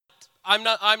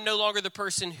I'm no longer the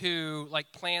person who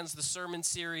like plans the sermon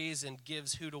series and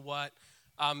gives who to what.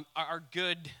 Our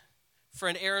good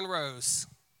friend Erin Rose,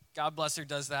 God bless her,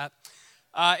 does that.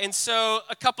 And so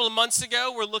a couple of months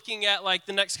ago, we're looking at like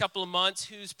the next couple of months,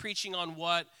 who's preaching on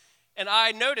what. And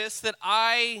I noticed that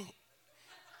I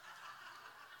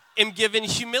am given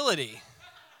humility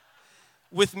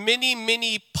with many,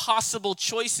 many possible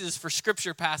choices for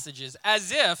scripture passages,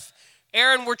 as if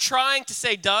Erin were trying to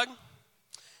say, Doug,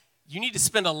 you need to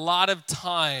spend a lot of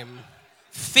time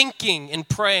thinking and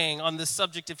praying on this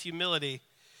subject of humility,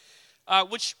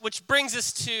 which brings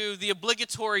us to the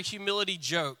obligatory humility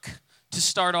joke to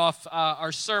start off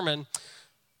our sermon.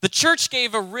 The church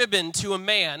gave a ribbon to a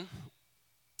man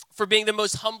for being the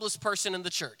most humblest person in the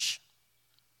church.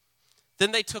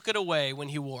 Then they took it away when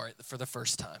he wore it for the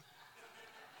first time.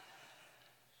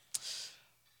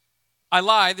 I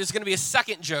lied. There's going to be a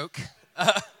second joke.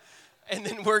 And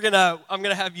then I'm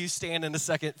gonna have you stand in a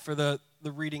second for the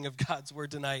reading of God's word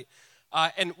tonight.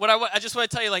 And what I just want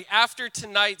to tell you, like after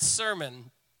tonight's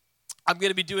sermon, I'm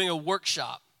gonna be doing a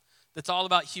workshop that's all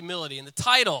about humility. And the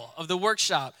title of the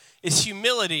workshop is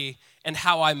Humility and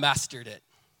How I Mastered It.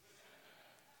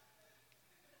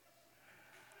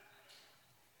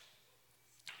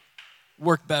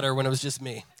 Worked better when it was just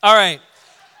me. All right.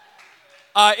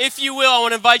 If you will, I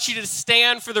want to invite you to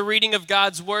stand for the reading of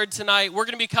God's word tonight. We're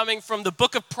going to be coming from the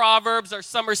book of Proverbs, our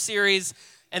summer series,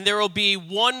 and there will be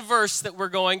one verse that we're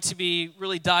going to be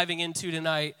really diving into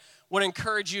tonight. I want to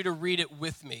encourage you to read it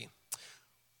with me.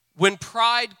 When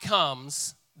pride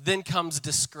comes, then comes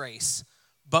disgrace,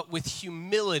 but with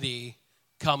humility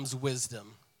comes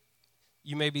wisdom.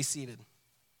 You may be seated.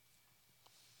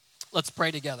 Let's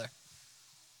pray together.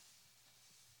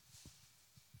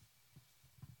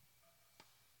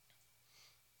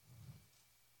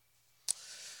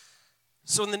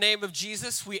 So in the name of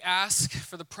Jesus, we ask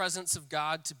for the presence of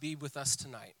God to be with us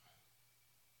tonight.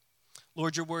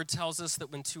 Lord, your word tells us that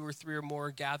when 2 or 3 or more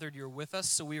are gathered, you're with us.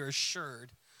 So we are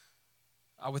assured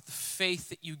with the faith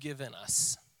that you give in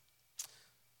us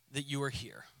that you are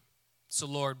here. So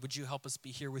Lord, would you help us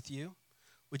be here with you?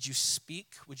 Would you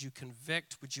speak? Would you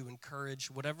convict? Would you encourage?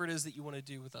 Whatever it is that you want to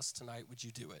do with us tonight, would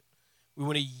you do it? We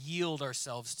want to yield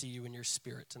ourselves to you in your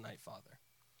spirit tonight, Father.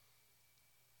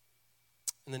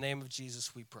 In the name of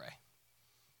Jesus, we pray.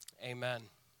 Amen.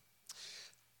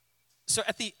 So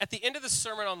at the end of the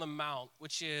Sermon on the Mount,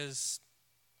 which is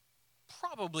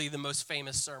probably the most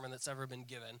famous sermon that's ever been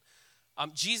given,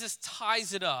 Jesus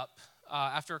ties it up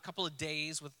after a couple of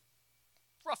days with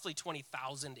roughly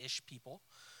 20,000-ish people.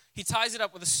 He ties it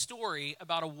up with a story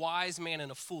about a wise man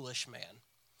and a foolish man.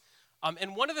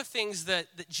 And one of the things that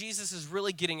Jesus is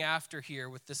really getting after here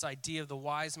with this idea of the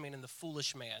wise man and the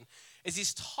foolish man is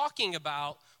he's talking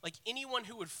about like anyone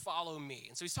who would follow me.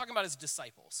 And so he's talking about his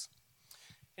disciples.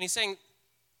 And he's saying,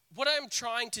 what I'm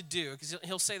trying to do, because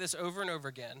he'll say this over and over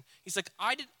again, he's like,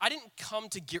 I didn't come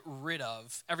to get rid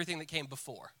of everything that came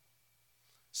before.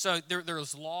 So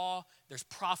there's law, there's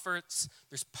prophets,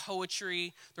 there's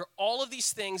poetry. There are all of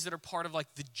these things that are part of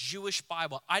like the Jewish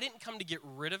Bible. I didn't come to get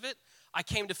rid of it. I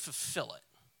came to fulfill it.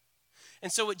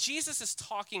 And so what Jesus is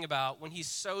talking about when he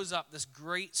sews up this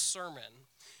great sermon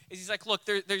is he's like, look,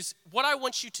 there's what I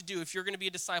want you to do if you're going to be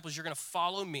a disciple is you're going to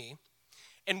follow me.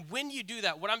 And when you do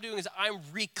that, what I'm doing is I'm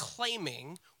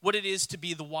reclaiming what it is to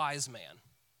be the wise man.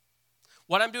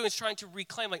 What I'm doing is trying to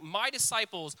reclaim, like my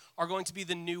disciples are going to be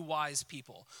the new wise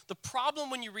people. The problem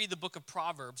when you read the book of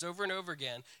Proverbs over and over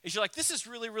again is you're like, this is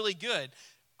really, really good.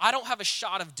 I don't have a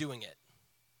shot of doing it.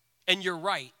 And you're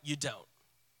right, you don't.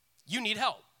 You need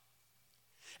help.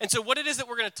 And so what it is that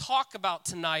we're going to talk about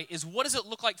tonight is what does it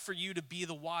look like for you to be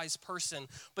the wise person?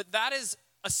 But that's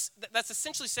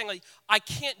essentially saying like, I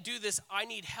can't do this, I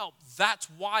need help. That's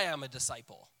why I'm a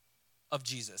disciple of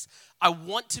Jesus. I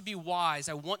want to be wise,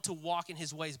 I want to walk in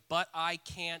his ways, but I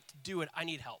can't do it, I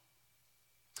need help.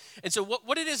 And so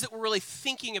what it is that we're really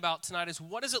thinking about tonight is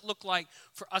what does it look like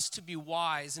for us to be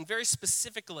wise? And very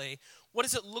specifically, what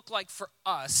does it look like for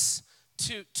us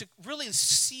to really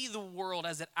see the world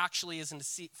as it actually is and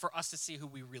for us to see who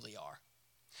we really are?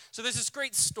 So there's this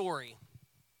great story.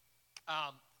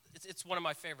 It's one of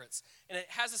my favorites. And it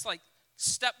has this like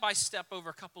step-by-step over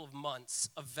a couple of months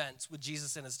events with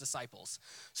Jesus and his disciples.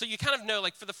 So you kind of know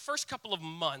like for the first couple of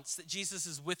months that Jesus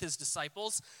is with his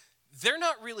disciples, they're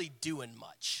not really doing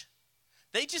much.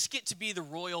 They just get to be the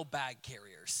royal bag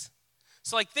carriers.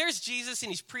 So like there's Jesus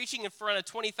and he's preaching in front of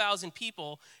 20,000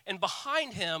 people and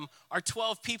behind him are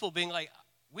 12 people being like,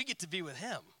 we get to be with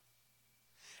him.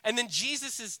 And then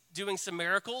Jesus is doing some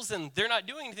miracles and they're not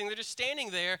doing anything. They're just standing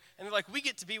there and they're like, we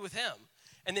get to be with him.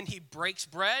 And then he breaks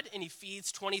bread and he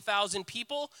feeds 20,000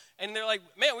 people. And they're like,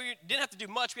 man, we didn't have to do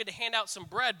much. We had to hand out some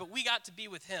bread, but we got to be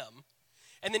with him.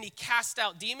 And then he casts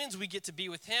out demons. We get to be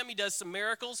with him. He does some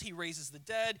miracles. He raises the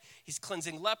dead. He's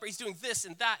cleansing leper. He's doing this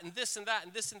and that and this and that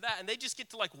and this and that. And they just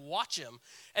get to like watch him.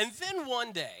 And then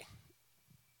one day,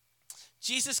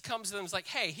 Jesus comes to them and is like,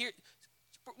 hey, here,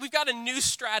 we've got a new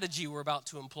strategy we're about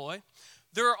to employ.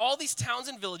 There are all these towns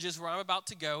and villages where I'm about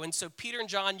to go. And so Peter and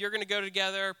John, you're going to go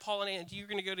together. Paul and Andy, you're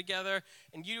going to go together.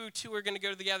 And you two are going to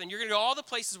go together. And you're going to go all the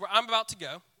places where I'm about to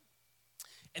go.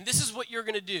 And this is what you're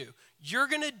going to do. You're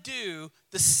going to do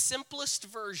the simplest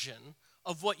version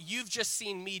of what you've just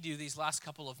seen me do these last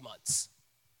couple of months.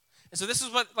 And so this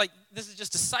is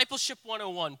just discipleship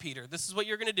 101, Peter. This is what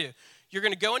you're going to do. You're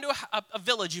going to go into a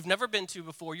village you've never been to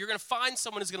before. You're going to find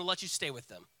someone who's going to let you stay with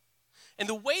them. And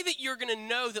the way that you're going to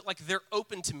know that like they're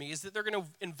open to me is that they're going to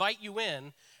invite you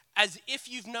in as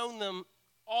if you've known them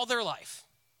all their life.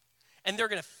 And they're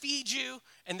going to feed you,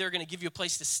 and they're going to give you a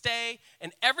place to stay,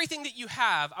 and everything that you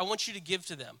have, I want you to give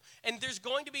to them. And there's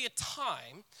going to be a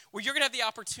time where you're going to have the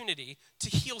opportunity to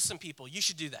heal some people. You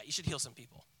should do that. You should heal some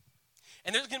people.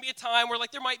 And there's going to be a time where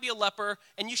like there might be a leper,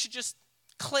 and you should just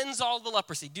cleanse all the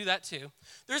leprosy. Do that too.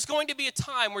 There's going to be a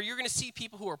time where you're going to see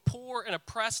people who are poor and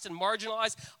oppressed and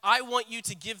marginalized. I want you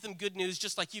to give them good news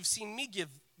just like you've seen me give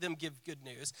good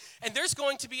news. And there's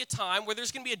going to be a time where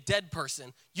there's going to be a dead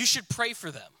person. You should pray for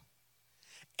them.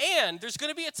 And there's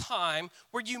going to be a time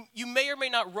where you may or may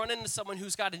not run into someone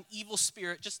who's got an evil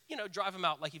spirit. Just, drive them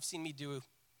out like you've seen me do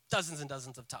dozens and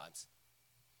dozens of times.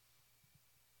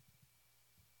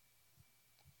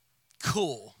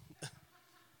 Cool.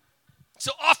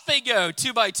 So off they go,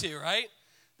 2 by 2, right?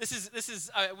 This is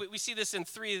we see this in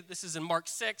 3. This is in Mark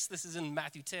 6. This is in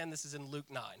Matthew 10. This is in Luke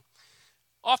 9.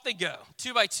 Off they go,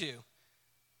 2 by 2.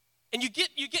 And you get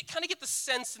the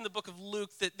sense in the book of Luke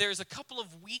that there's a couple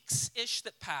of weeks-ish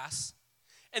that pass.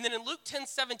 And then in Luke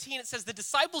 10:17, it says the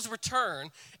disciples return,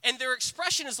 and their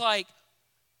expression is like,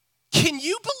 can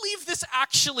you believe this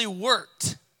actually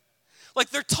worked? Like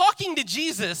they're talking to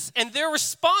Jesus, and their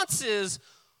response is,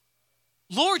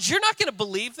 Lord, you're not going to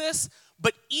believe this,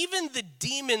 but even the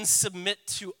demons submit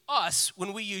to us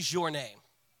when we use your name.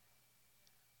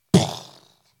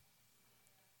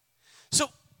 So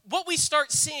what we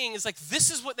start seeing is like,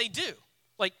 this is what they do.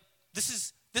 Like, this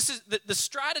is the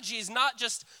strategy is not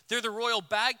just they're the royal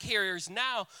bag carriers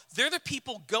now, they're the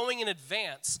people going in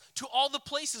advance to all the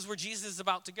places where Jesus is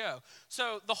about to go.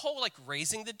 So the whole like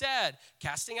raising the dead,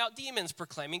 casting out demons,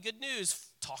 proclaiming good news,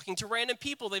 talking to random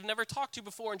people they've never talked to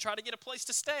before and try to get a place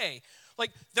to stay.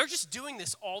 Like they're just doing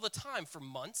this all the time for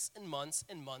months and months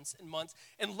and months and months.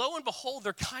 And lo and behold,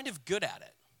 they're kind of good at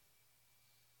it.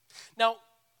 Now,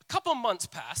 a couple months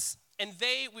pass, and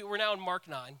we were now in Mark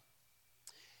 9.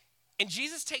 And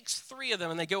Jesus takes 3 of them,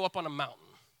 and they go up on a mountain.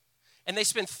 And they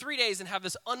spend 3 days and have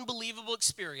this unbelievable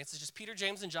experience. It's just Peter,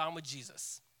 James, and John with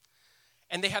Jesus.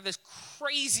 And they have this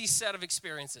crazy set of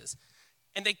experiences.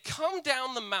 And they come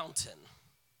down the mountain.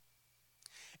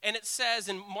 And it says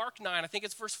in Mark 9, I think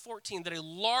it's verse 14, that a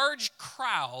large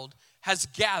crowd has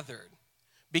gathered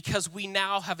because we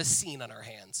now have a scene on our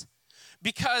hands.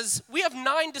 Because we have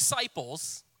 9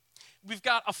 disciples. We've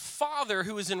got a father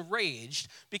who is enraged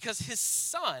because his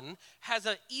son has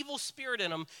an evil spirit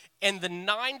in him, and the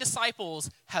 9 disciples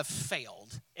have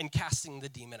failed in casting the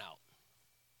demon out.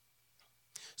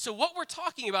 So what we're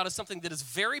talking about is something that is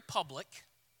very public,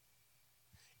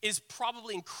 is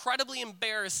probably incredibly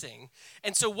embarrassing.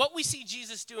 And so what we see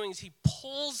Jesus doing is he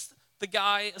pulls the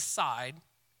guy aside,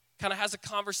 kind of has a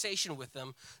conversation with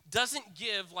them, doesn't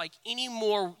give like any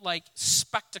more like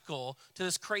spectacle to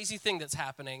this crazy thing that's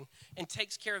happening, and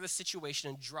takes care of the situation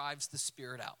and drives the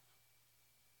spirit out.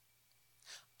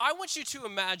 I want you to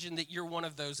imagine that you're one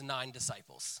of those 9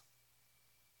 disciples.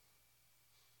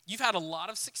 You've had a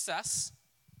lot of success.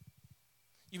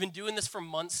 You've been doing this for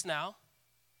months now.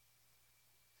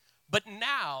 But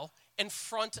now, in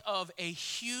front of a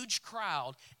huge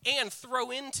crowd, and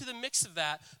throw into the mix of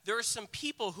that, there are some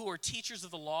people who are teachers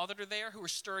of the law that are there who are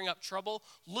stirring up trouble,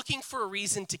 looking for a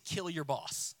reason to kill your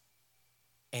boss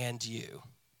and you.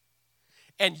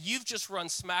 And you've just run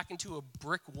smack into a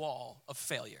brick wall of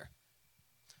failure.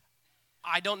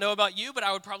 I don't know about you, but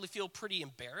I would probably feel pretty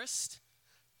embarrassed.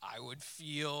 I would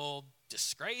feel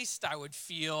disgraced. I would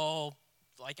feel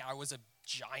like I was a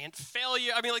giant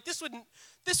failure. I mean, like this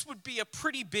would be a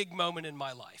pretty big moment in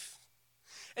my life.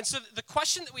 And so the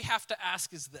question that we have to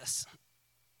ask is this.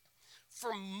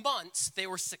 For months, they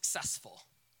were successful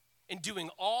in doing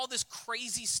all this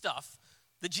crazy stuff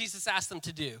that Jesus asked them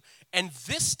to do. And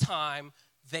this time,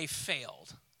 they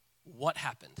failed. What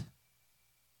happened?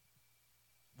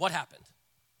 What happened?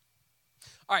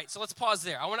 All right, so let's pause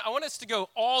there. I want us to go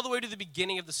all the way to the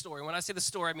beginning of the story. When I say the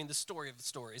story, I mean the story of the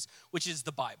stories, which is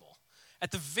the Bible.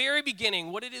 At the very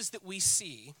beginning, what it is that we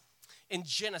see in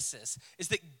Genesis is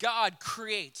that God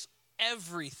creates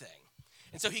everything.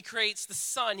 And so he creates the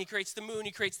sun, he creates the moon,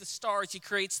 he creates the stars, he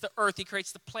creates the earth, he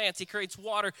creates the plants, he creates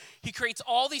water, he creates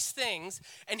all these things,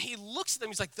 and he looks at them,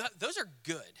 he's like, those are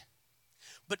good.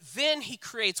 But then he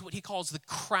creates what he calls the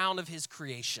crown of his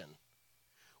creation,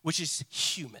 which is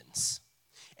humans.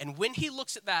 And when he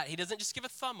looks at that, he doesn't just give a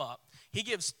thumb up, he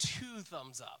gives 2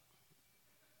 thumbs up.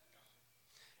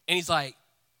 And he's like,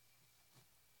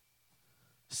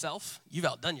 self, you've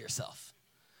outdone yourself.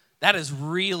 That is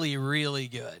really, really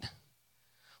good.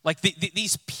 Like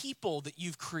these people that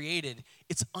you've created,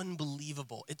 it's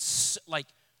unbelievable. It's like,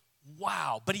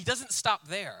 wow. But he doesn't stop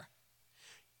there.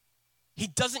 He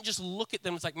doesn't just look at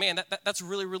them and it's like, man, that's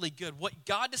really, really good. What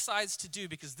God decides to do,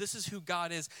 because this is who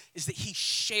God is that he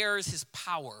shares his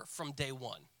power from day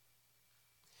one.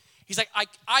 He's like,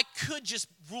 I could just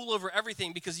rule over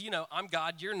everything because, I'm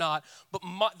God, you're not. But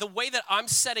the way that I'm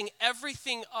setting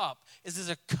everything up is as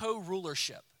a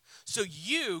co-rulership. So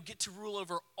you get to rule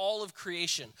over all of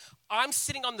creation. I'm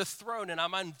sitting on the throne and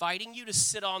I'm inviting you to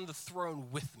sit on the throne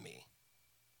with me.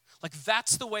 Like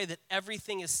that's the way that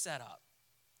everything is set up.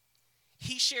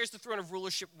 He shares the throne of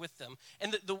rulership with them.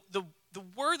 And the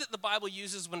word that the Bible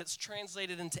uses when it's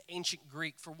translated into ancient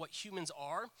Greek for what humans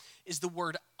are is the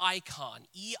word icon,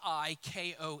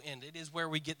 E-I-K-O-N. It is where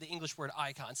we get the English word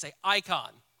icon. Say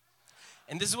icon.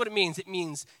 And this is what it means. It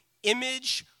means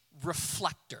image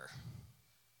reflector.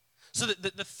 So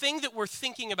the thing that we're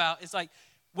thinking about is like,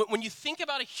 when you think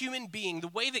about a human being, the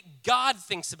way that God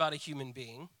thinks about a human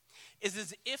being is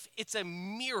as if it's a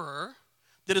mirror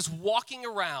that is walking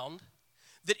around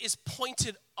that is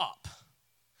pointed up.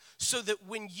 So that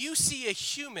when you see a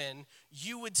human,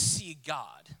 you would see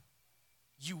God.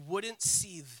 You wouldn't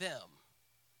see them.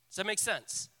 Does that make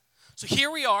sense? So here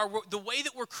we are. The way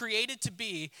that we're created to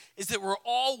be is that we're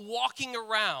all walking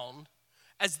around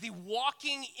as the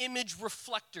walking image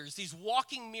reflectors, these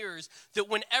walking mirrors, that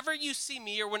whenever you see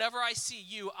me or whenever I see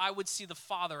you, I would see the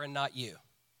Father and not you.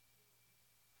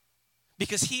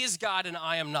 Because he is God and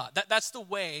I am not. That's the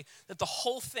way that the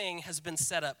whole thing has been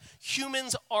set up.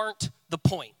 Humans aren't the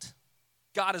point.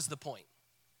 God is the point.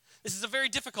 This is a very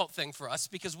difficult thing for us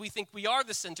because we think we are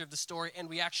the center of the story and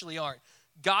we actually aren't.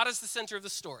 God is the center of the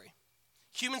story.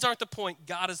 Humans aren't the point,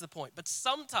 God is the point. But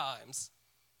sometimes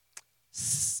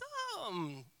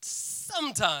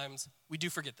we do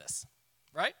forget this,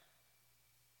 right?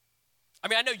 I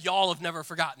mean, I know y'all have never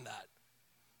forgotten that.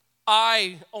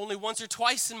 I, only once or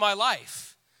twice in my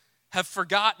life, have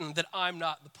forgotten that I'm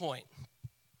not the point.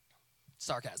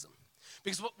 Sarcasm.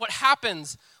 Because what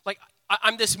happens, like,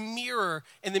 I'm this mirror,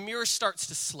 and the mirror starts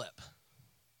to slip.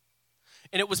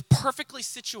 And it was perfectly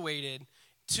situated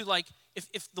to, like,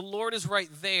 if the Lord is right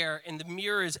there and the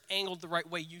mirror is angled the right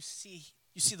way, you see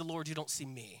the Lord, you don't see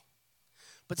me.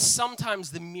 But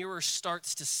sometimes the mirror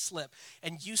starts to slip,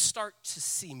 and you start to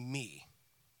see me.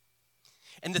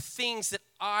 And the things that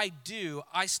I do,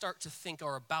 I start to think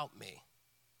are about me.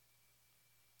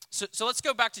 So let's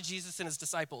go back to Jesus and his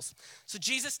disciples. So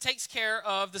Jesus takes care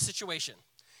of the situation.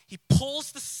 He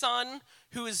pulls the son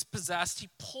who is possessed, he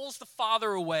pulls the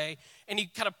father away, and he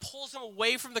kind of pulls him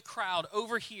away from the crowd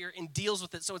over here and deals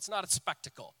with it so it's not a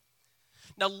spectacle.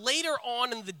 Now later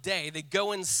on in the day, they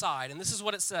go inside, and this is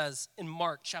what it says in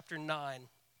Mark chapter 9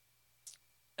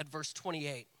 at verse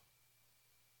 28.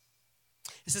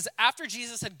 It says, after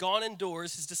Jesus had gone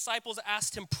indoors, his disciples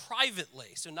asked him privately,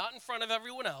 so not in front of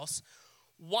everyone else,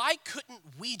 why couldn't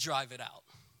we drive it out?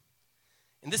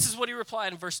 And this is what he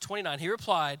replied in verse 29. He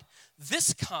replied,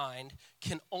 this kind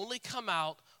can only come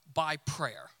out by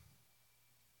prayer.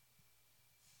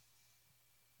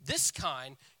 This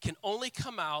kind can only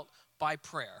come out by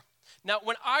prayer. Now,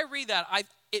 when I read that,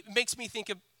 it makes me think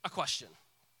of a question.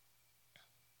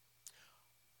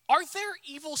 Are there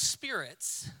evil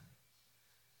spirits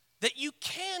that you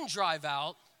can drive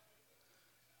out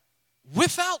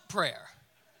without prayer?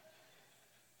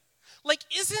 Like,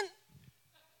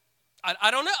 I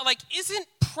don't know, like, isn't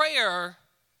prayer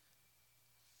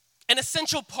an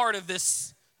essential part of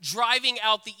this driving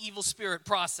out the evil spirit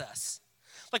process?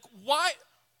 Like, why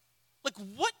did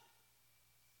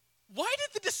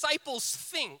the disciples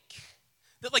think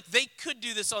that, like, they could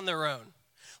do this on their own?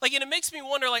 Like, and it makes me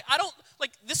wonder,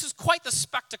 this is quite the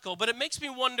spectacle, but it makes me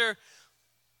wonder,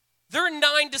 there are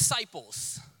 9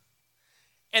 disciples,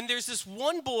 and there's this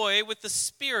one boy with the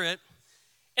Spirit,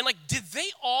 and did they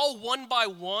all one by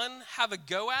one have a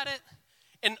go at it?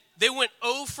 And they went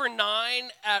 0 for 9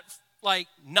 at,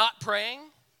 not praying?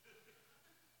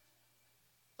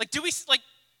 Like,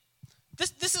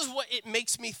 this is what it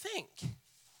makes me think.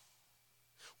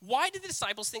 Why did the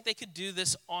disciples think they could do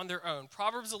this on their own?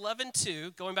 Proverbs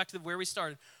 11:2, going back to where we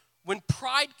started, when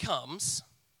pride comes,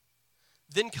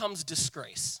 then comes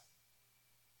disgrace.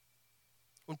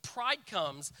 When pride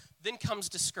comes, then comes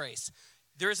disgrace.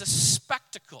 There is a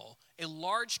spectacle, a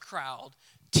large crowd,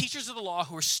 teachers of the law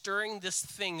who are stirring this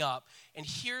thing up, and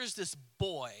here's this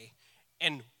boy,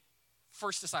 and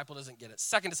first disciple doesn't get it,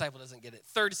 second disciple doesn't get it,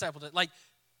 third disciple doesn't. Like,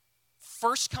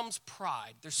 first comes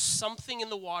pride. There's something in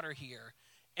the water here,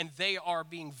 and they are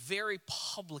being very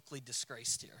publicly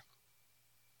disgraced here.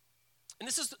 And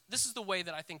this is the way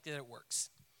that I think that it works.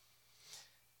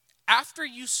 After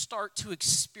you start to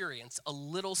experience a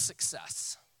little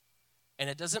success, and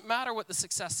it doesn't matter what the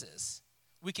success is,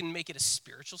 we can make it a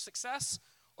spiritual success,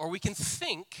 or we can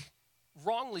think,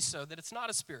 wrongly so, that it's not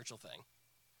a spiritual thing.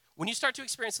 When you start to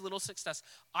experience a little success,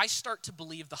 I start to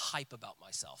believe the hype about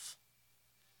myself.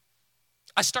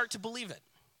 I start to believe it.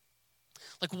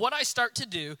 Like, what I start to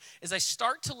do is I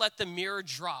start to let the mirror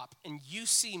drop, and you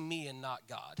see me and not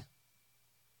God.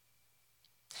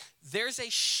 There's a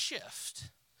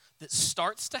shift that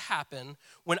starts to happen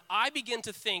when I begin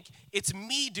to think it's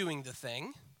me doing the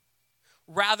thing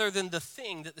rather than the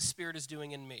thing that the Spirit is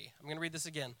doing in me. I'm going to read this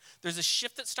again. There's a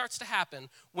shift that starts to happen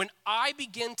when I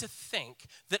begin to think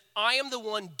that I am the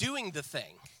one doing the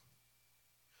thing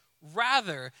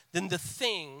rather than the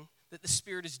thing that the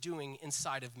Spirit is doing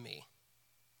inside of me.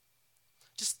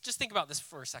 Just think about this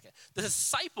for a second. The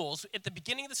disciples, at the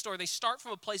beginning of the story, they start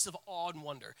from a place of awe and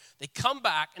wonder. They come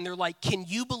back and they're like, can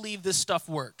you believe this stuff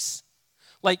works?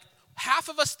 Like, half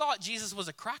of us thought Jesus was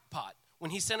a crackpot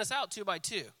when he sent us out 2 by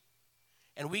 2.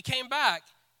 And we came back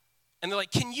and they're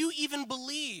like, can you even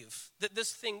believe that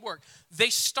this thing worked? They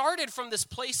started from this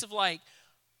place of like,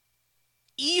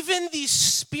 even these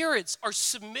spirits are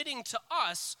submitting to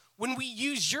us when we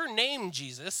use your name,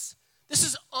 Jesus. This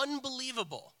is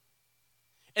unbelievable.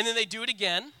 And then they do it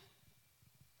again,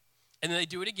 and then they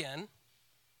do it again,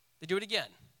 they do it again,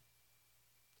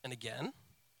 and again,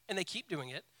 and they keep doing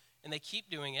it, and they keep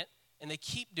doing it, and they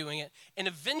keep doing it, and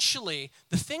eventually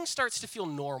the thing starts to feel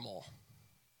normal.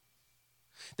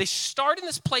 They start in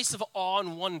this place of awe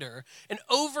and wonder, and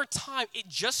over time it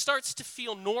just starts to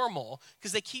feel normal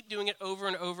because they keep doing it over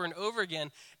and over and over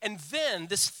again, and then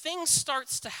this thing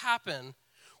starts to happen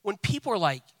when people are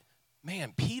like,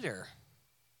 man, Peter,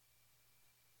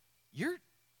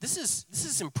 this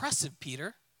is impressive,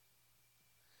 Peter.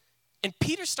 And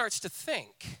Peter starts to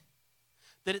think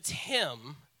that it's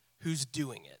him who's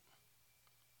doing it.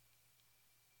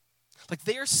 Like,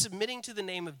 they are submitting to the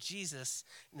name of Jesus,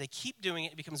 and they keep doing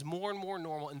it. It becomes more and more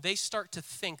normal, and they start to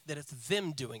think that it's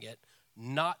them doing it,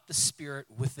 not the Spirit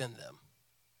within them.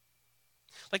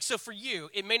 Like, so for you,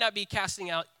 it may not be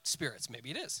casting out spirits. Maybe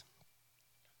it is.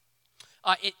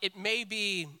 It may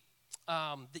be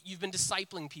that you've been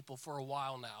discipling people for a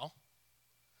while now,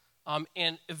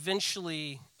 and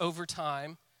eventually, over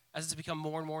time, as it's become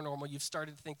more and more normal, you've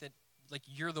started to think that, like,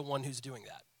 you're the one who's doing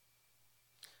that.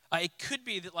 It could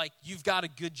be that, like, you've got a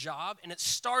good job, and it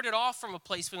started off from a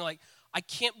place feeling like, I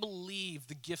can't believe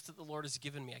the gift that the Lord has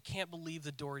given me. I can't believe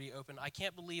the door He opened. I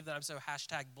can't believe that I'm so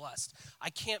 #blessed. I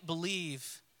can't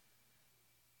believe.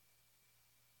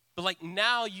 But, like,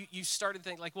 now you started to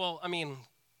think, like, well, I mean,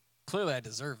 clearly I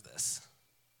deserve this.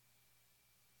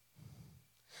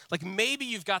 Like, maybe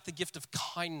you've got the gift of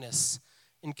kindness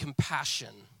and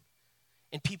compassion,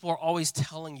 and people are always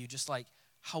telling you just like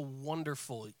how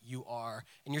wonderful you are,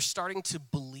 and you're starting to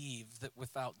believe that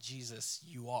without Jesus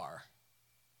you are.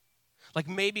 Like,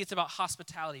 maybe it's about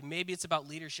hospitality, maybe it's about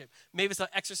leadership, maybe it's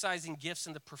about exercising gifts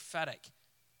in the prophetic.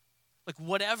 Like,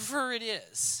 whatever it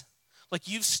is, like,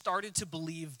 you've started to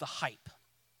believe the hype.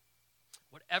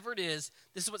 Whatever it is,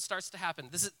 this is what starts to happen.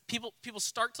 This is people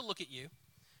start to look at you,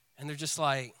 and they're just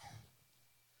like,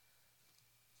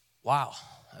 wow,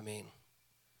 I mean,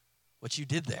 what you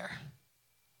did there.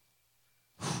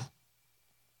 Whew.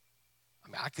 I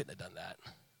mean, I couldn't have done that.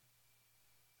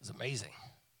 It was amazing.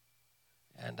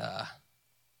 And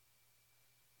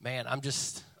man, I'm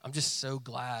just so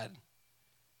glad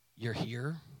you're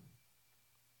here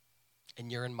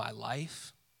and you're in my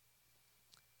life.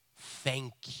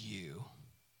 Thank you.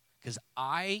 Because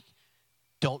I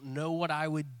don't know what I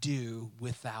would do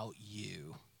without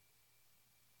you.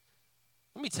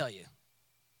 Let me tell you,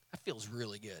 that feels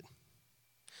really good.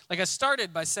 Like, I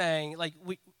started by saying, like,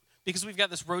 because we've got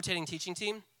this rotating teaching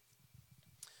team,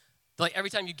 like,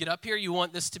 every time you get up here, you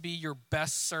want this to be your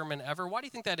best sermon ever. Why do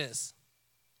you think that is?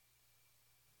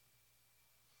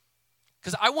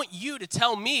 Because I want you to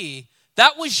tell me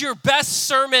That was your best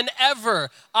sermon ever.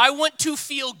 I want to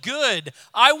feel good.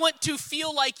 I want to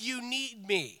feel like you need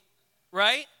me,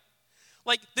 right?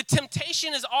 Like the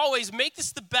temptation is always make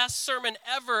this the best sermon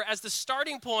ever as the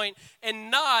starting point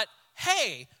and not,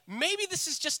 hey, maybe this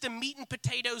is just a meat and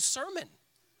potatoes sermon.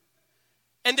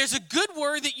 And there's a good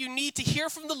word that you need to hear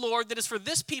from the Lord that is for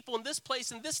this people in this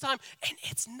place and this time, and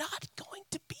it's not going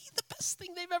to be the best thing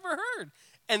they've ever heard.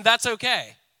 And that's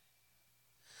okay.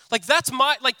 Like that's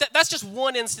just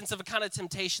one instance of a kind of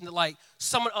temptation that like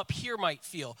someone up here might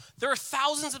feel. There are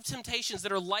thousands of temptations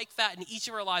that are like that in each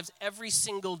of our lives every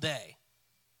single day.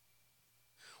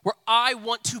 Where I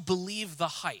want to believe the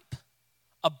hype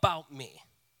about me.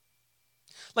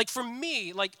 Like for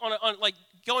me, like on like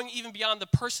going even beyond the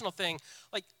personal thing,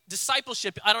 like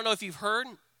discipleship, I don't know if you've heard,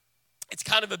 it's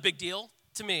kind of a big deal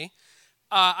to me.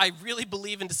 I really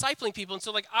believe in discipling people. And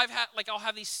so I'll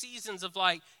have these seasons of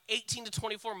like 18 to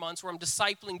 24 months where I'm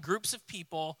discipling groups of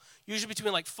people, usually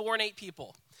between like 4 and 8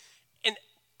 people. And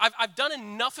I've done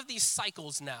enough of these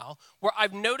cycles now where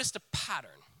I've noticed a pattern.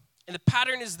 And the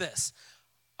pattern is this.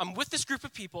 I'm with this group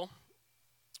of people.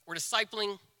 We're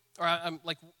discipling, or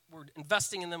we're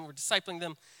investing in them. We're discipling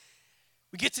them.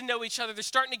 We get to know each other. They're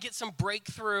starting to get some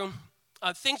breakthrough.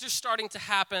 Things are starting to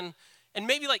happen. And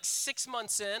maybe like 6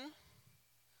 months in,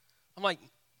 I'm like,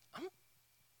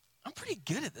 I'm pretty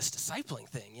good at this discipling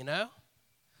thing, you know?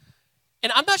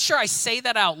 And I'm not sure I say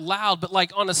that out loud, but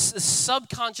like on a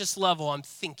subconscious level, I'm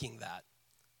thinking that.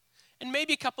 And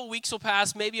maybe a couple weeks will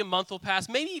pass, maybe a month will pass,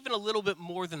 maybe even a little bit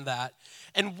more than that.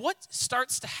 And what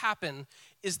starts to happen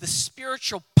is the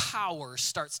spiritual power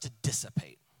starts to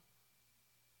dissipate.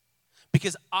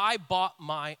 Because I bought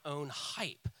my own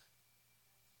hype.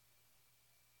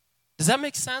 Does that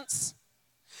make sense?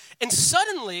 And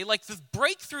suddenly, like the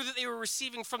breakthrough that they were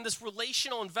receiving from this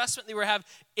relational investment they were having,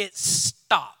 it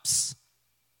stops.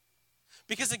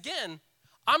 Because again,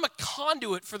 I'm a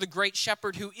conduit for the great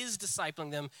shepherd who is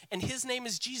discipling them, and his name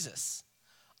is Jesus.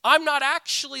 I'm not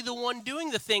actually the one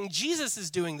doing the thing. Jesus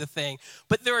is doing the thing.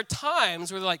 But there are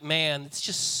times where they're like, man, it's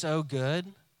just so good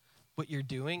what you're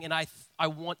doing, and I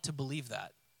want to believe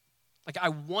that. Like I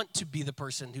want to be the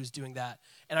person who's doing that,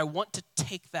 and I want to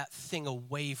take that thing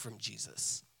away from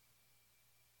Jesus.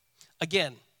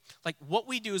 Again, like what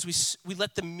we do is we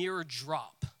let the mirror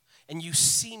drop, and you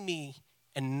see me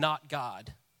and not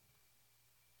God.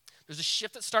 There's a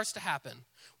shift that starts to happen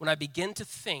when I begin to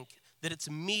think that it's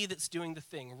me that's doing the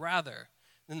thing rather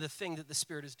than the thing that the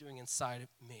Spirit is doing inside of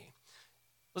me.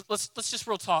 Let's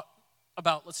talk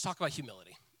about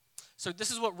humility. So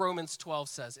this is what Romans 12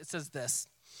 says. It says this: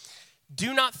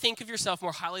 do not think of yourself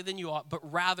more highly than you ought, but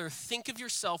rather think of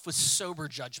yourself with sober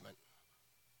judgment.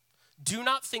 Do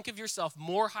not think of yourself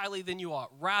more highly than you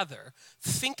ought. Rather,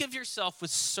 think of yourself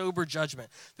with sober judgment.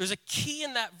 There's a key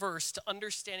in that verse to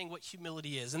understanding what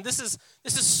humility is. And this is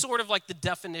sort of like the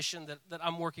definition that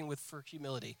I'm working with for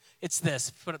humility. It's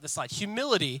this, put it this slide.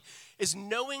 Humility is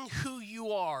knowing who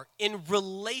you are in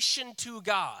relation to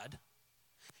God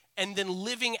and then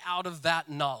living out of that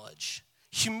knowledge.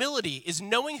 Humility is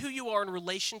knowing who you are in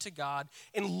relation to God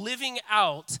and living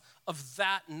out of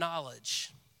that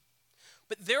knowledge.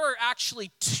 But there are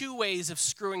actually 2 ways of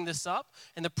screwing this up,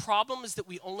 and the problem is that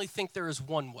we only think there is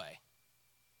one way.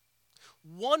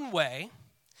 One way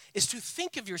is to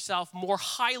think of yourself more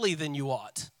highly than you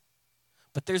ought.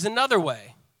 But there's another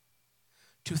way,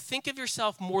 to think of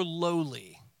yourself more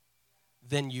lowly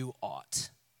than you ought.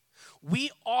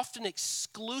 We often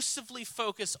exclusively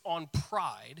focus on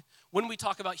pride when we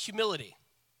talk about humility.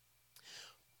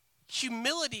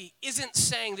 Humility isn't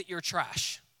saying that you're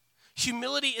trash.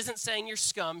 Humility isn't saying you're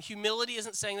scum. Humility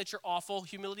isn't saying that you're awful.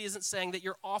 Humility isn't saying that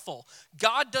you're awful.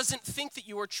 God doesn't think that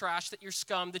you are trash, that you're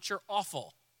scum, that you're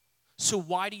awful. So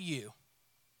why do you?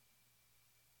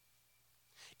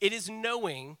 It is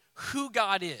knowing who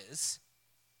God is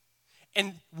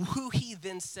and who he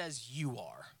then says you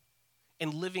are,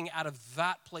 and living out of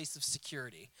that place of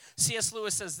security. C.S.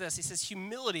 Lewis says this. He says,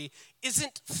 humility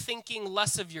isn't thinking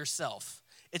less of yourself.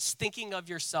 It's thinking of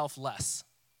yourself less.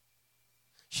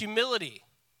 Humility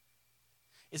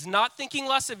is not thinking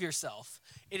less of yourself.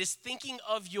 It is thinking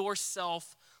of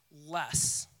yourself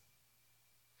less.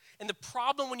 And the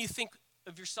problem when you think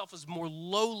of yourself as more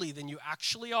lowly than you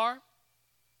actually are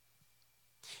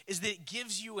is that it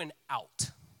gives you an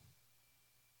out.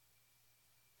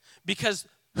 Because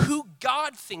who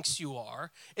God thinks you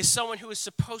are is someone who is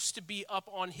supposed to be up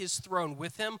on his throne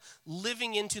with him,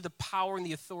 living into the power and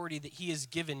the authority that he has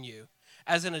given you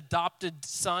as an adopted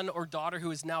son or daughter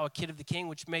who is now a kid of the king,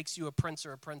 which makes you a prince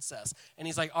or a princess. And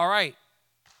he's like, all right,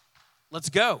 let's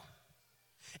go.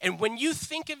 And when you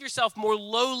think of yourself more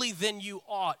lowly than you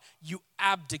ought, you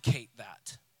abdicate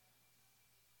that.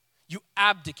 You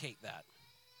abdicate that.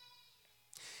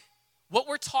 What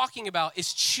we're talking about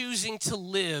is choosing to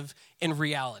live in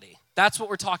reality. That's what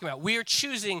we're talking about. We are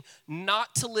choosing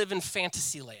not to live in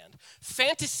fantasy land.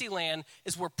 Fantasy land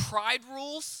is where pride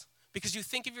rules because you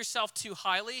think of yourself too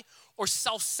highly, or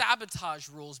self-sabotage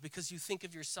rules because you think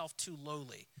of yourself too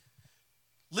lowly.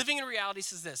 Living in reality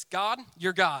says this: God,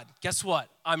 you're God. Guess what?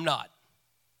 I'm not.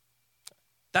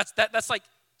 That's like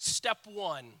step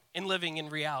one in living in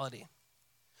reality.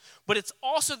 But it's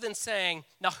also then saying,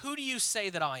 now who do you say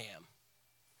that I am?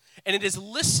 And it is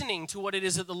listening to what it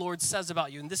is that the Lord says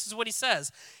about you. And this is what he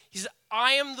says. He says,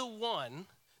 I am the one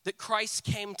that Christ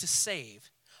came to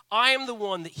save. I am the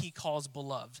one that he calls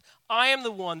beloved. I am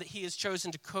the one that he has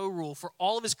chosen to co-rule for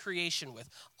all of his creation with.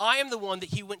 I am the one that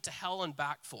he went to hell and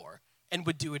back for and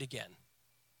would do it again.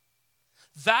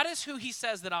 That is who he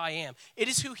says that I am. It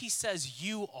is who he says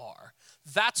you are.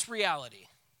 That's reality.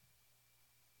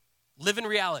 Live in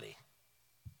reality.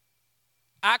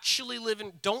 Actually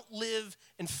don't live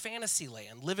in fantasy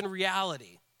land. Live in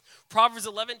reality. Proverbs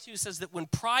 11:2 says that when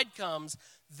pride comes,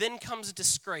 then comes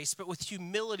disgrace, but with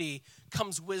humility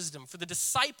comes wisdom. For the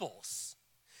disciples,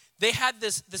 they had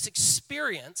this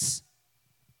experience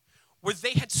where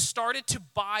they had started to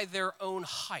buy their own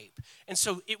hype. And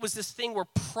so it was this thing where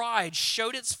pride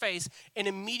showed its face, and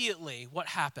immediately what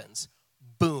happens?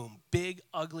 Boom, big,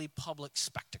 ugly public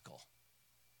spectacle.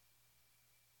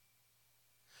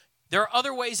 There are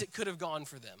other ways it could have gone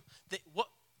for them.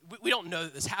 We don't know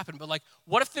that this happened, but like,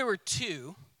 what if there were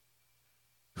two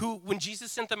who, when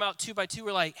Jesus sent them out 2 by 2,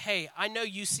 were like, hey, I know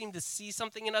you seem to see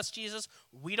something in us, Jesus.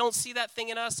 We don't see that thing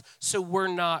in us, so we're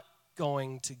not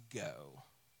going to go.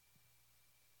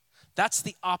 That's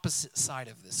the opposite side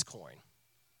of this coin.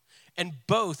 And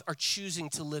both are choosing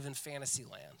to live in fantasy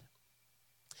land.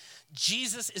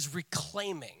 Jesus is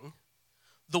reclaiming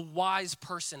the wise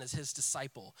person as his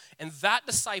disciple. And that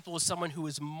disciple is someone who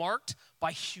is marked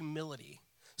by humility.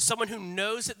 Someone who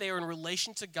knows that they are in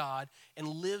relation to God and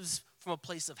lives from a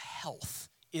place of health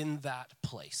in that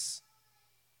place.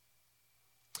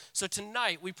 So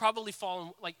tonight, we probably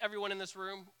fall, like everyone in this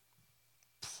room,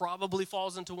 probably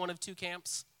falls into one of two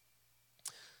camps.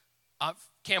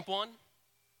 Camp one,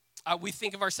 we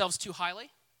think of ourselves too highly.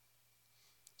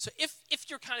 So if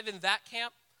you're kind of in that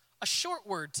camp, a short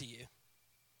word to you.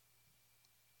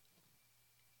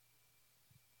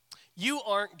 You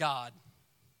aren't God.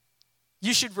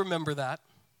 You should remember that.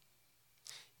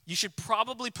 You should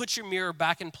probably put your mirror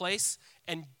back in place,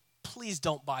 and please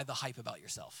don't buy the hype about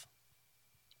yourself.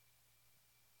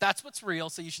 That's what's real,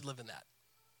 so you should live in that.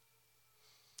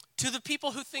 To the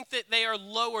people who think that they are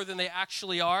lower than they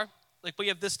actually are, like we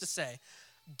have this to say: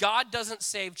 God doesn't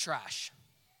save trash,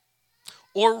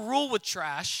 or rule with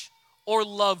trash, or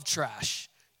love trash.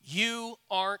 You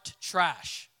aren't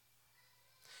trash.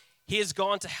 He has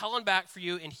gone to hell and back for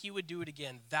you, and he would do it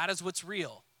again. That is what's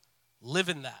real. Live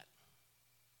in that.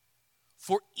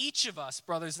 For each of us,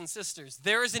 brothers and sisters,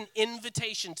 there is an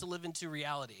invitation to live into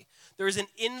reality. There is an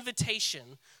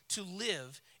invitation to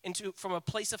live from a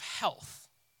place of health,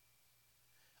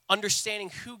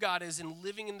 understanding who God is and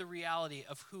living in the reality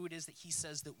of who it is that he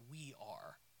says that we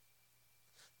are.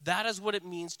 That is what it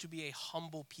means to be a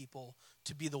humble people,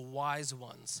 to be the wise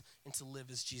ones, and to live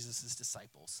as Jesus'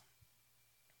 disciples.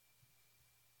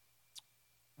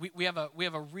 We have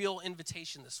a real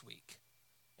invitation this week,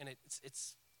 and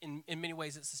it's in many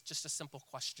ways it's just a simple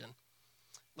question.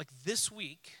 Like this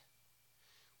week,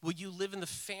 will you live in the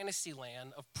fantasy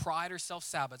land of pride or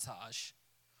self-sabotage,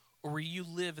 or will you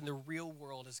live in the real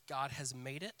world as God has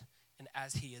made it and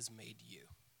as he has made you?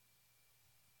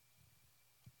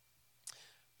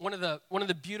 One of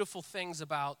the beautiful things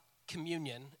about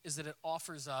communion is that it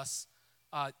offers us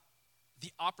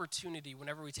the opportunity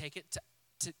whenever we take it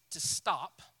to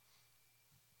stop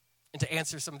and to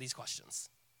answer some of these questions.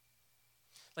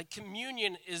 Like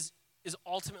communion is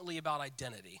ultimately about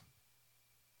identity.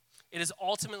 It is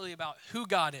ultimately about who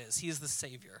God is. He is the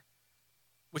Savior,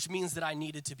 which means that I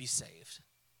needed to be saved.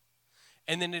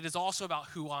 And then it is also about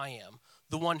who I am,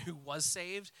 the one who was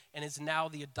saved and is now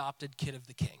the adopted kid of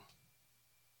the King.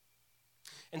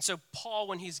 And so Paul,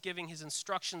 when he's giving his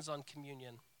instructions on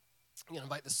communion, I'm going to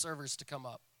invite the servers to come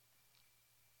up.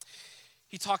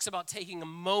 He talks about taking a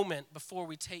moment before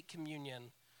we take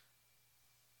communion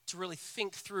to really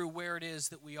think through where it is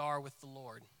that we are with the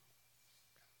Lord.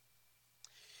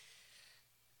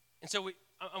 And so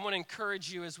I want to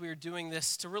encourage you as we are doing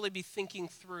this to really be thinking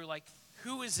through, like,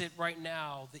 who is it right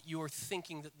now that you are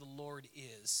thinking that the Lord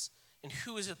is? And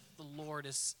who is it the Lord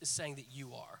is saying that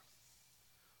you are?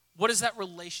 What does that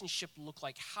relationship look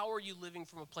like? How are you living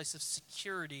from a place of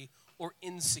security or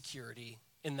insecurity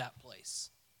in that place?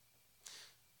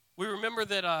 We remember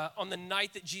that on the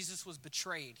night that Jesus was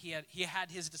betrayed, he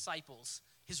had his disciples,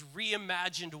 his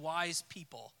reimagined wise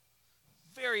people,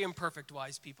 very imperfect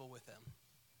wise people with him.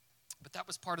 But that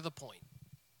was part of the point.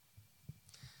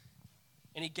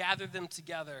 And he gathered them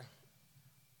together,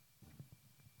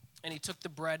 and he took the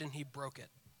bread and he broke it.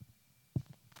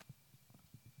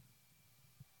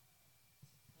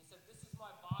 He said, "This is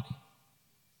my body,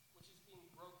 which is being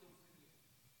broken for you."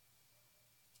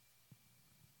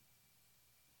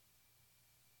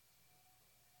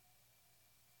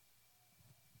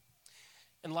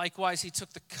 And likewise, he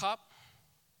took the cup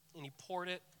and he poured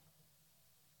it.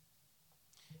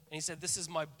 And he said, "This is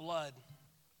my blood,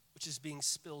 which is being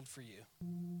spilled for you."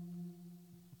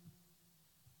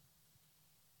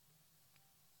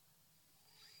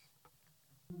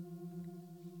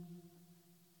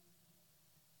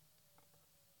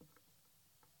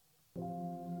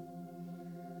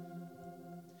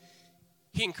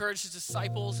 He encouraged his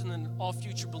disciples and then all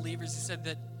future believers. He said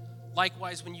that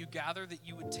likewise, when you gather, that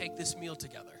you would take this meal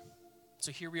together.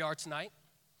 So here we are tonight,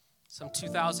 some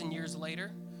 2,000 years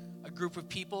later, a group of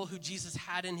people who Jesus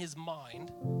had in his mind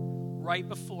right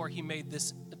before he made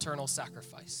this eternal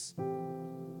sacrifice.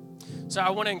 So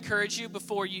I want to encourage you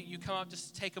before you come up,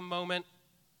 just take a moment,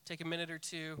 take a minute or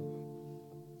two,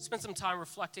 spend some time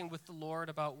reflecting with the Lord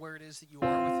about where it is that you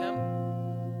are with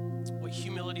him, what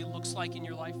humility looks like in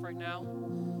your life right now.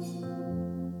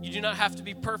 You do not have to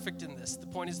be perfect in this. The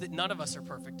point is that none of us are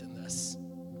perfect in this,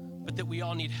 but that we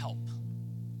all need help.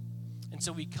 And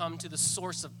so we come to the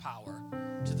source of power,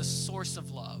 to the source of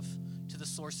love, to the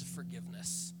source of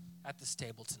forgiveness at this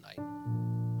table tonight.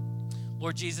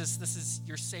 Lord Jesus, this is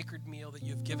your sacred meal that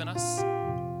you've given us.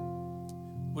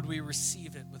 Would we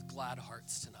receive it with glad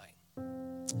hearts tonight?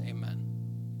 Amen.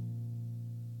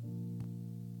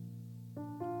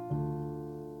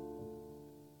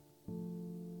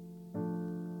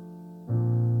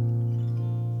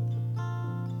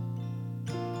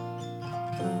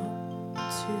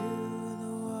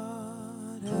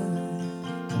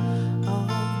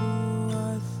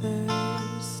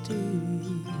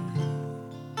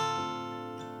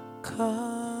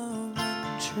 Come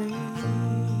and drink.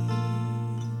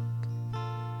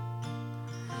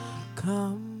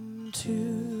 Come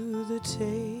to the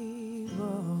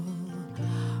table,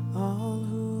 all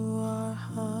who are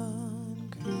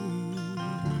hungry.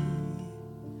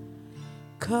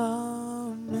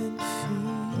 Come and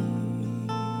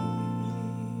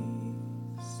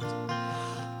feast.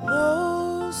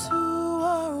 Those who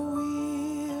are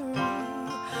weary,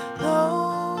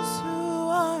 those who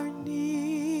are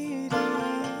needy,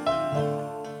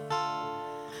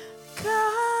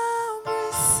 come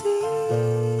receive.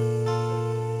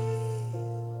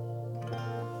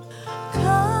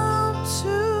 Come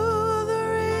to the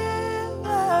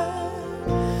river,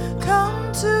 come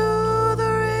to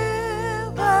the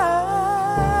river,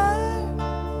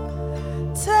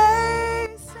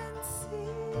 taste and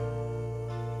see.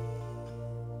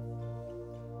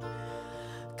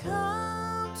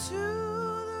 Come to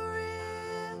the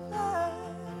river,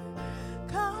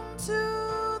 come to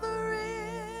the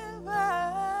river.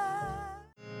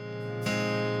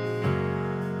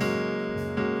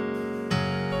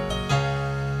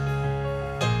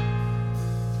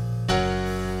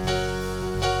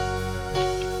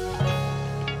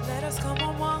 Let us come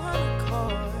on one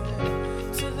accord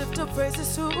to lift up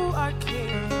praises to our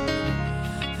King.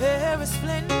 There is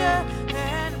splendor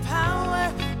and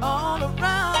power all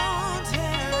around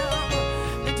him,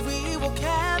 and we will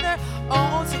gather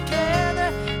all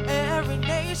together, every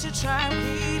nation, tribe,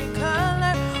 creed, and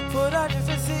color. Put our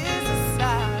differences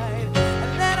aside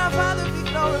and let our Father be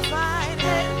glorified,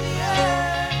 and the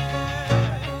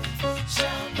earth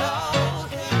shall know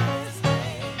his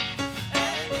name,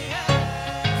 and the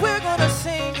earth, we're gonna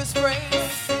sing his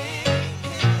praise,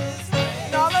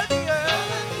 and all of the earth,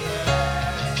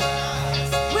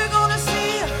 we're gonna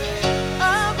sing,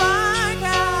 oh my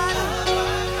God,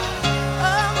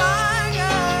 oh my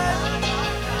God.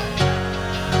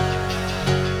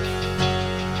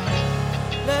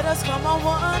 Let us come on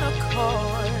one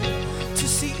accord to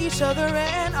see each other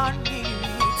and our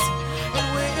needs. And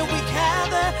when we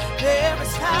gather, there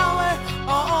is power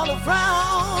all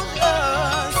around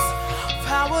us.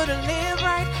 Power to live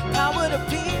right, power to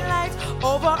be light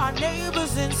over our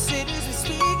neighbors and cities. We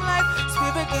speak life,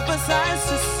 Spirit give us eyes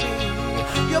to see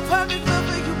your perfect will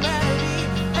for humanity.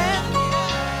 And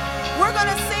we're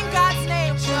gonna sing God's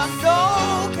name, just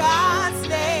know God's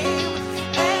name.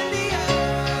 And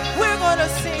we're gonna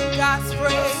sing God's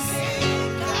praise,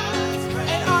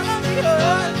 and all of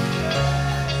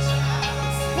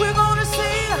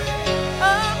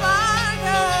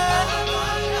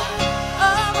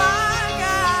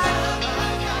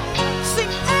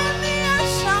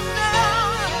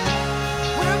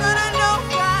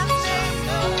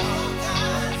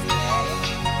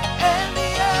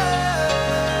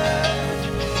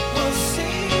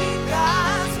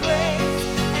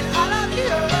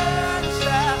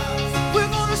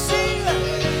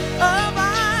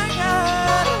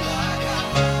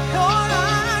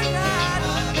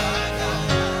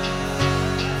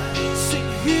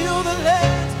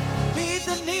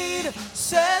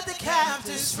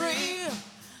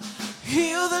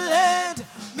Heal the land,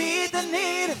 meet the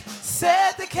need,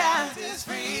 set the captives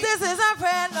free. This is our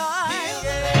prayer, Lord. Heal the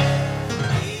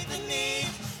land, meet the need,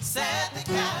 set the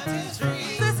captives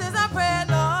free. This is our prayer,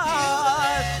 Lord.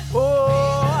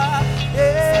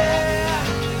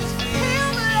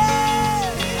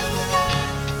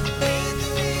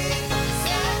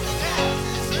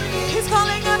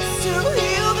 Calling us to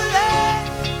heal the land,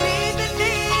 meet the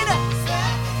need.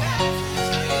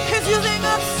 He's using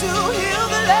us to heal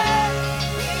the land.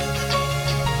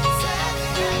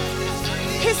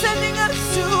 He's sending us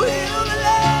to heal the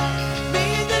land,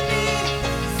 meet the need.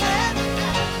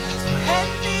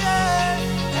 And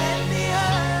the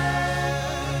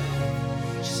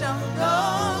earth shall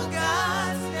know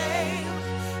God's name,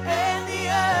 and the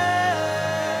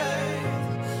earth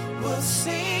will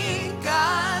sing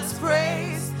God's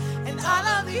praise, and all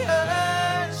of the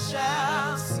earth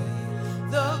shall see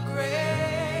the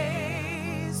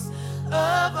grace of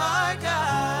our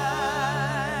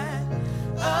God,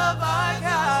 of our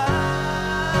God.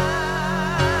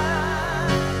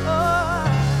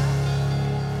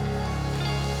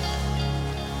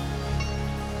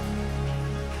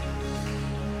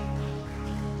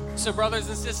 So, brothers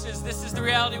and sisters, this is the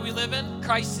reality we live in.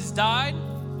 Christ has died.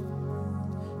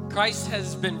 Christ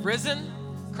has been risen.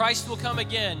 Christ will come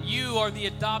again. You are the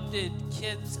adopted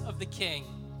kids of the King.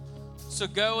 So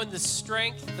go in the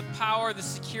strength, the power, the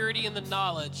security, and the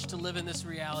knowledge to live in this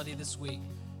reality this week.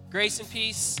 Grace and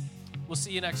peace. We'll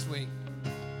see you next week.